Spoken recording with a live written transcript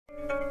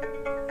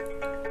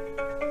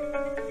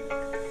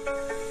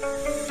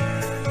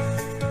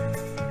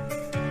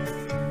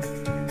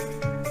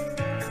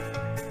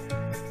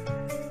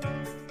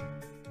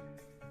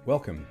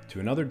Welcome to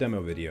another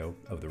demo video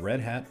of the Red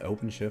Hat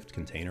OpenShift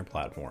container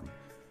platform.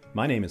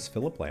 My name is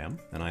Philip Lamb,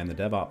 and I am the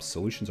DevOps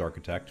Solutions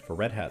Architect for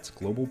Red Hat's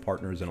Global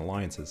Partners and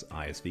Alliances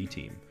ISV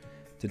team.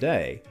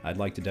 Today, I'd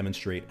like to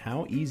demonstrate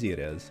how easy it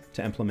is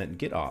to implement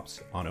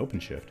GitOps on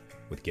OpenShift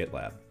with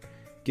GitLab.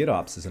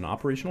 GitOps is an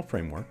operational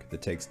framework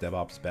that takes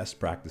DevOps best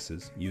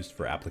practices used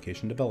for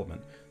application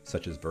development,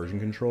 such as version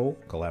control,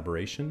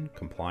 collaboration,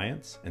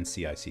 compliance, and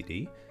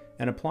CI/CD,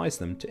 and applies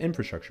them to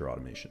infrastructure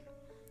automation.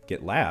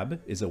 GitLab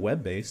is a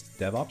web-based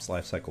DevOps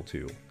lifecycle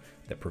tool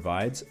that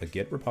provides a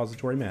Git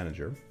repository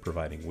manager,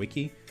 providing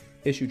wiki,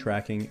 issue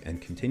tracking,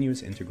 and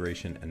continuous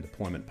integration and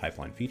deployment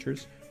pipeline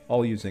features,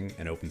 all using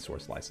an open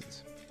source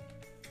license.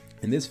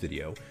 In this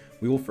video,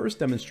 we will first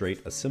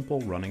demonstrate a simple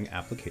running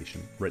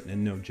application written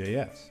in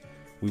Node.js.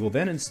 We will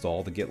then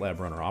install the GitLab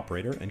Runner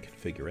Operator and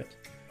configure it.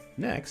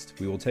 Next,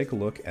 we will take a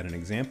look at an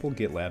example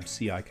GitLab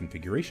CI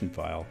configuration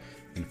file,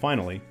 and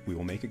finally, we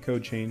will make a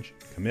code change,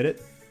 commit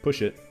it,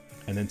 push it,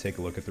 and then take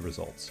a look at the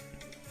results.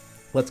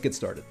 Let's get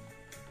started.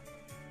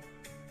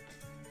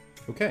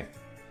 Okay,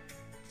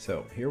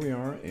 so here we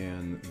are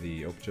in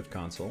the OpenShift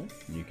console.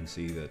 You can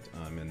see that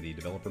I'm in the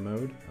developer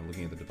mode. I'm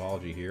looking at the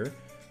topology here.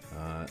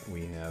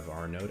 We have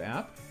our Node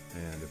app,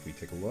 and if we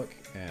take a look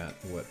at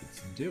what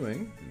it's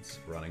doing, it's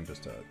running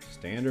just a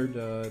standard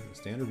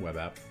web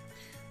app.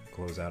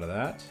 Close out of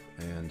that,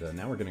 and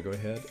now we're going to go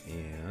ahead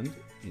and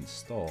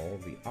install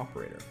the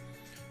operator.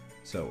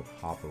 So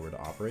hop over to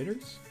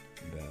operators,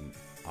 then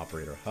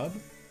operator hub,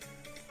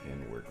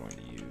 and we're going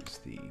to use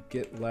the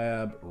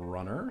GitLab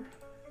Runner.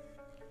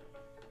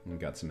 We've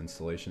got some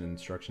installation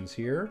instructions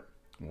here.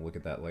 We'll look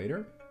at that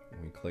later.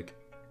 We click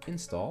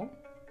install.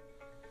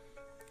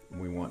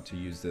 We want to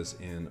use this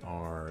in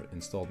our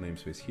installed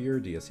namespace here,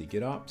 DSE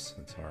GitOps.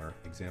 That's our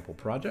example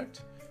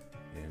project,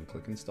 and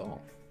click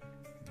install.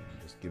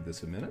 Just give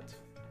this a minute.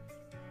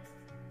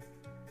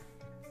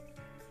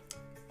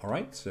 All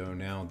right, so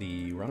now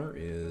the runner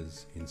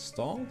is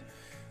installed.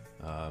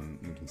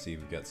 You can see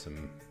we've got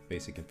some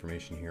basic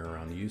information here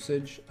around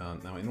usage.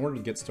 Now, in order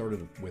to get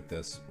started with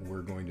this,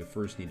 we're going to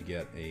first need to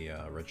get a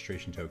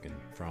registration token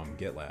from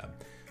GitLab.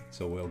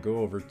 So we'll go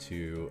over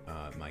to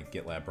my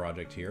GitLab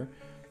project here.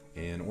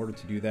 In order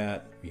to do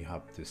that, we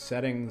hop to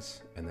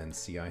settings and then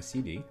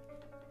CI/CD.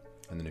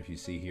 And then if you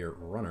see here,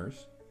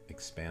 runners,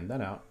 expand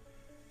that out.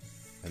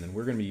 And then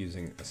we're going to be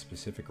using a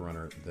specific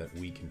runner that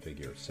we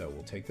configure. So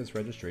we'll take this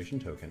registration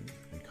token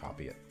and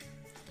copy it.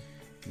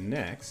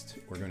 Next,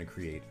 we're going to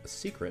create a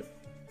secret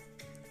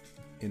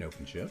in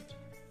OpenShift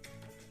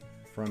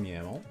from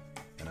YAML,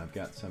 and I've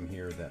got some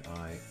here that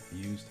I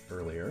used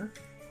earlier.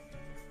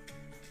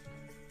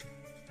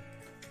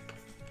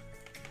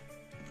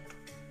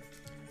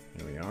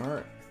 Here we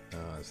are.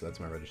 So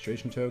that's my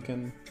registration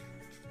token.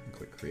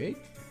 Click create.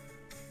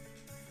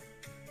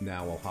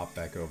 Now we'll hop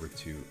back over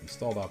to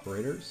installed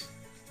operators,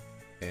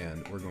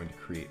 and we're going to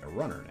create a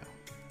runner now.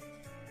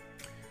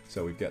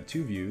 So we've got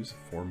two views,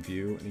 form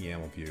view and a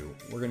YAML view.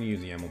 We're going to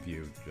use the YAML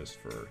view just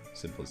for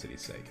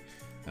simplicity's sake.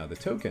 Now the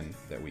token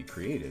that we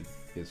created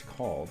is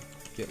called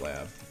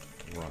GitLab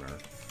Runner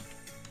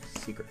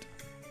Secret.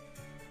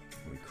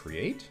 We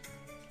create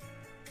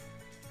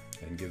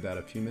and give that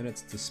a few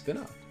minutes to spin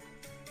up.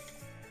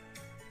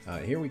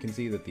 Here we can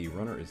see that the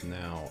runner is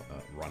now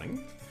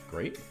running.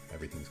 Great,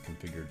 everything's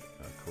configured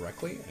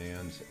correctly,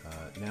 and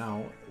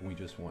now we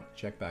just want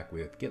to check back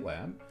with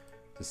GitLab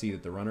to see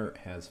that the runner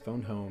has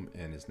phoned home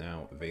and is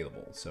now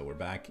available. So we're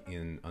back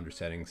in under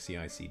settings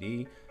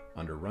CI/CD,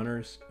 under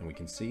runners, and we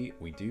can see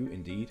we do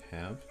indeed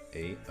have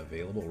a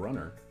available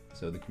runner.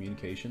 So the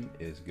communication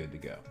is good to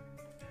go.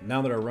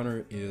 Now that our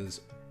runner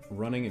is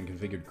running and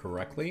configured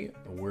correctly,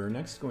 we're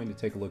next going to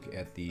take a look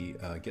at the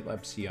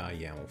GitLab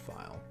CI YAML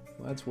file.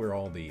 Well, that's where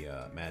all the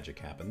magic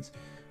happens.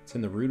 It's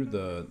in the root of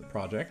the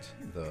project.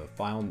 The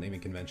file naming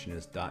convention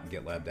is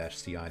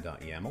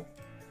 .gitlab-ci.yaml.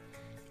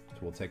 So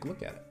we'll take a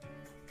look at it.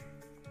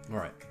 All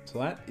right, so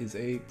that is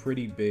a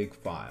pretty big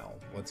file.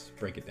 Let's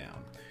break it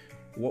down.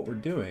 What we're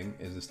doing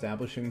is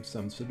establishing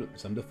some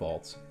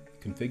defaults,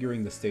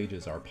 configuring the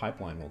stages our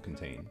pipeline will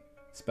contain,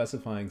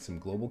 specifying some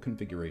global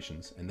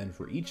configurations, and then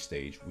for each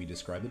stage, we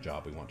describe the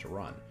job we want to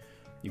run.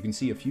 You can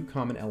see a few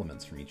common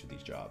elements from each of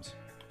these jobs.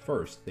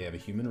 First, they have a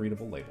human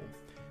readable label.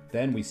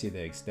 Then we see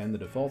they extend the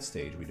default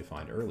stage we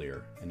defined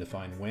earlier and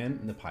define when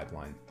in the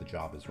pipeline the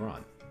job is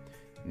run.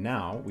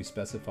 Now we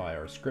specify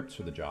our scripts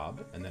for the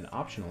job and then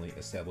optionally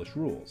establish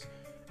rules.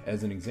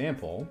 As an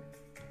example,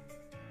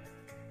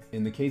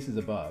 in the cases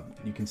above,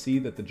 you can see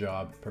that the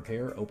job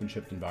prepare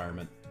OpenShift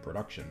environment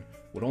production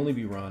would only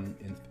be run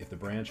if the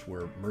branch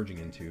we're merging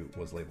into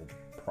was labeled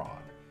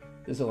prod.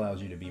 This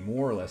allows you to be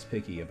more or less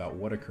picky about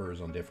what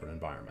occurs on different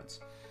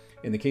environments.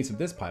 In the case of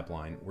this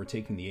pipeline, we're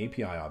taking the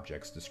API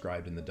objects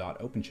described in the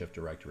 .OpenShift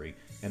directory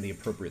and the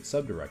appropriate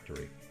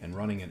subdirectory and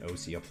running an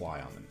OC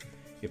apply on them.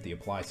 If the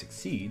apply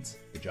succeeds,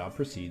 the job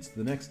proceeds to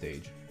the next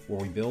stage, where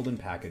we build and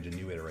package a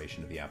new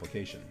iteration of the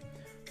application.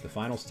 The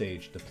final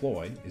stage,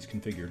 deploy, is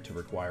configured to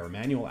require a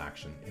manual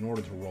action in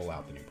order to roll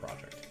out the new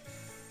project.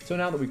 So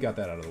now that we've got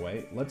that out of the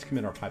way, let's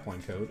commit our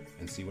pipeline code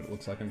and see what it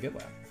looks like on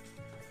GitLab.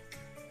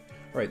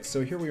 Alright,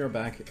 so here we are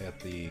back at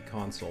the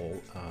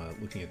console,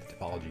 looking at the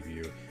topology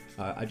view.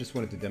 I just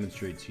wanted to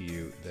demonstrate to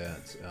you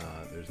that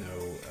there's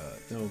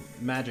no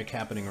magic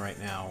happening right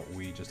now.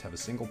 We just have a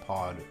single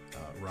pod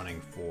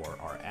running for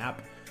our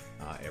app.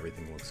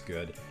 Everything looks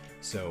good.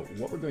 So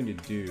what we're going to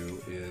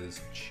do is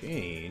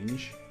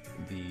change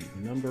the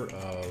number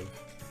of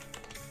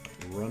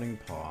running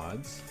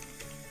pods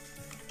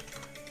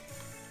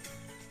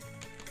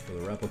for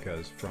the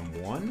replicas from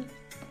 1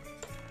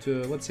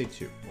 to, let's say,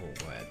 2.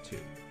 We'll add 2.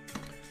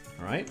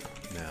 Alright,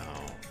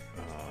 now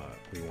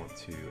we want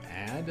to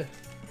add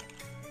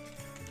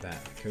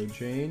that code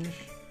change,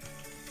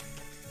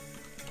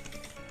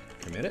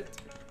 commit it,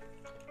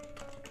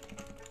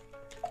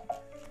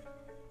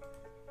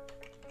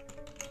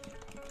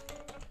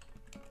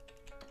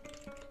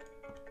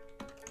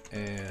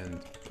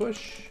 and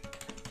push,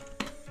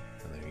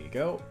 and there you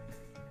go.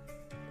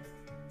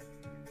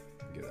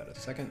 Give that a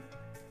second,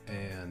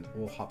 and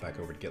we'll hop back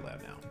over to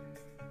GitLab now.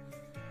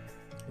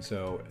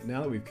 So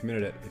now that we've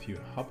committed it, if you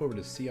hop over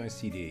to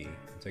CI/CD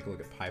and take a look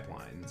at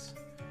pipelines,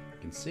 you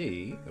can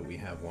see that we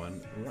have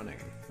one running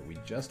that we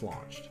just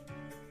launched.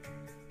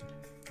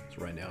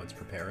 So right now it's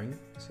preparing,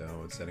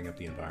 so it's setting up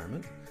the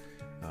environment.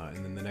 And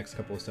then the next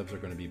couple of steps are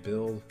going to be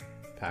build,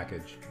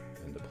 package,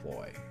 and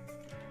deploy.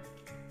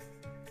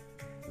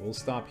 We'll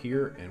stop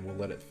here and we'll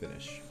let it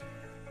finish.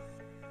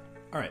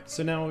 Alright,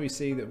 so now we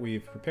see that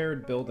we've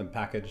prepared, built, and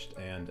packaged,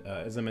 and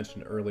as I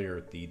mentioned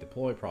earlier, the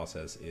deploy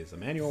process is a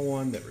manual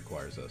one that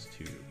requires us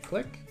to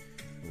click.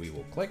 We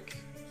will click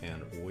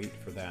and wait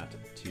for that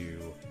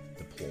to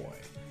deploy.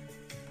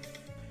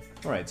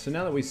 Alright, so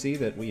now that we see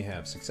that we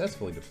have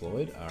successfully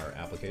deployed our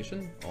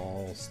application,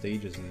 all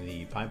stages in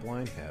the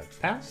pipeline have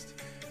passed,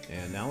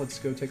 and now let's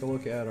go take a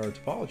look at our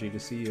topology to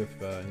see if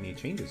any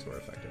changes were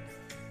affected.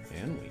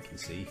 And we can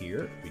see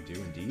here, we do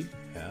indeed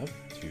have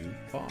 2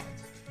 pods.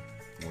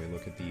 When we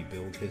look at the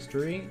build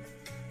history,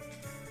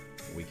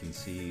 we can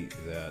see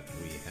that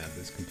we had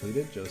this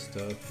completed just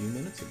a few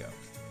minutes ago.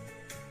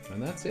 And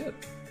that's it.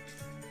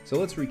 So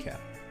let's recap.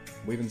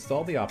 We've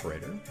installed the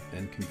operator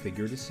and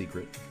configured a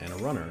secret and a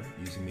runner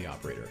using the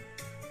operator.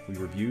 We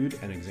reviewed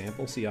an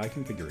example CI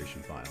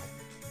configuration file,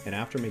 and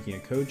after making a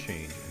code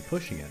change and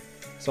pushing it,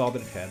 saw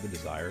that it had the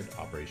desired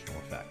operational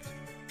effect.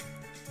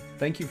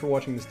 Thank you for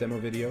watching this demo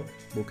video.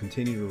 We'll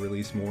continue to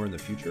release more in the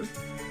future.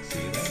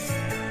 See you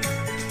then.